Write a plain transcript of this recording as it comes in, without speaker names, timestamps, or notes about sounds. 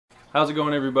How's it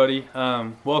going, everybody?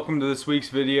 Welcome to this week's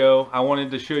video. I wanted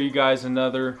to show you guys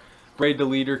another braid to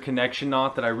leader connection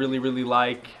knot that I really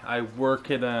like. I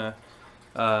work at a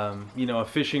a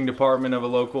fishing department of a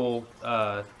local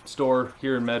store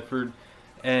here in Medford,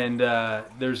 and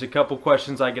there's a couple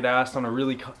questions I get asked on a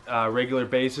really regular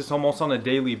basis, almost on a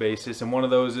daily basis. And one of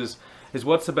those is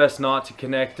what's the best knot to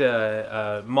connect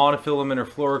a monofilament or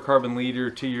fluorocarbon leader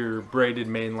to your braided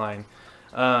mainline?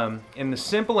 And the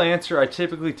simple answer I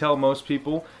typically tell most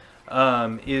people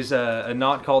is a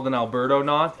knot called an Alberto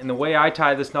knot. And the way I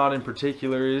tie this knot in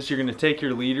particular is you're going to take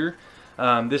your leader.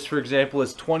 This, for example,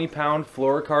 is 20-pound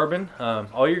fluorocarbon.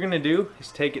 All you're going to do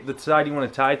is take it the side you want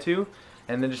to tie to,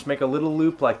 and then just make a little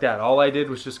loop like that. All I did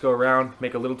was just go around,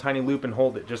 make a little tiny loop, and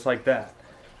hold it just like that.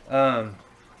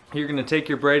 You're going to take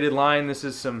your braided line. This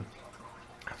is some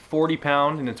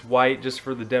 40-pound, and it's white just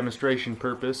for the demonstration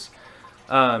purpose.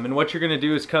 And what you're going to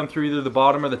do is come through either the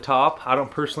bottom or the top. I don't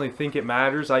personally think it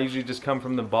matters. I usually just come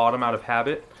from the bottom out of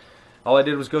habit. All I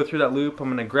did was go through that loop. I'm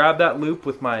going to grab that loop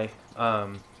with my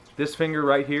this finger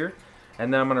right here,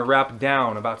 and then I'm going to wrap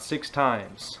down about 6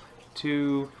 times.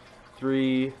 2,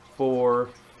 3, 4,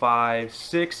 5,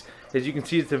 6. As you can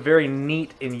see, it's a very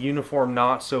neat and uniform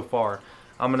knot so far.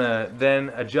 I'm going to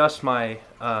then adjust my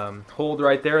hold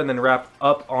right there and then wrap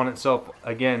up on itself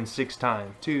again 6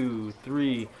 times. 2,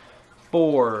 3,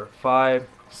 4, 5,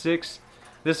 6.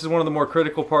 This is one of the more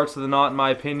critical parts of the knot in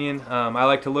my opinion. I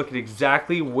like to look at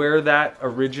exactly where that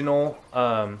original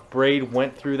braid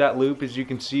went through that loop. As you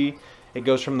can see, it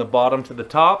goes from the bottom to the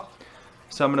top.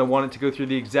 So I'm going to want it to go through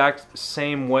the exact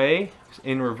same way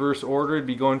in reverse order. It'd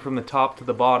be going from the top to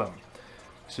the bottom.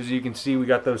 So as you can see, we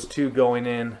got those two going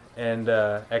in and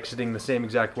exiting the same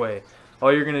exact way.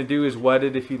 All you're going to do is wet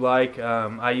it if you like.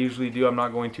 I usually do. I'm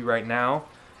not going to right now.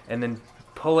 And then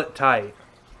pull it tight.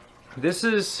 This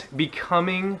is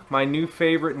becoming my new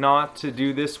favorite knot to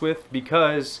do this with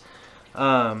because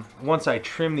once I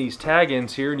trim these tag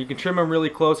ends here, and you can trim them really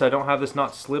close, I don't have this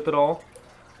knot slip at all,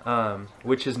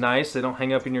 which is nice. They don't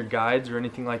hang up in your guides or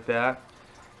anything like that.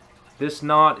 This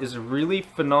knot is really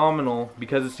phenomenal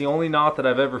because it's the only knot that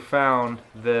I've ever found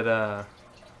that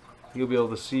you'll be able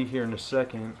to see here in a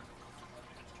second.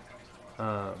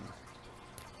 Oops,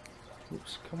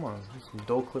 come on, these some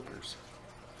dull clippers.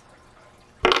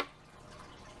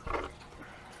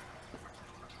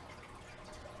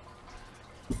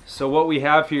 So what we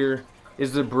have here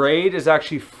is the braid is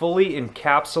actually fully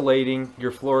encapsulating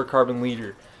your fluorocarbon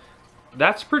leader.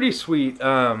 That's pretty sweet.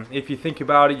 If you think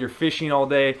about it, you're fishing all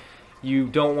day, you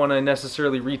don't want to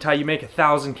necessarily retie. You make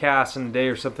 1,000 casts in a day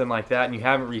or something like that and you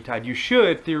haven't retied. You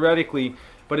should theoretically,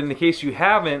 but in the case you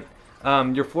haven't,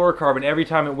 your fluorocarbon, every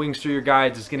time it wings through your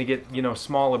guides, it's going to get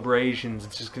small abrasions.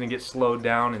 It's just going to get slowed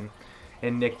down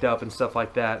and nicked up and stuff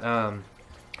like that.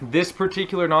 This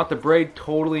particular knot, the braid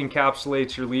totally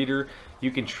encapsulates your leader. You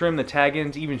can trim the tag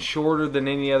ends even shorter than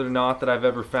any other knot that I've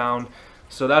ever found.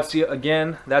 So that's the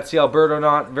Alberto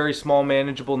knot, very small,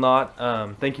 manageable knot.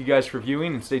 Thank you guys for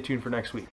viewing, and stay tuned for next week.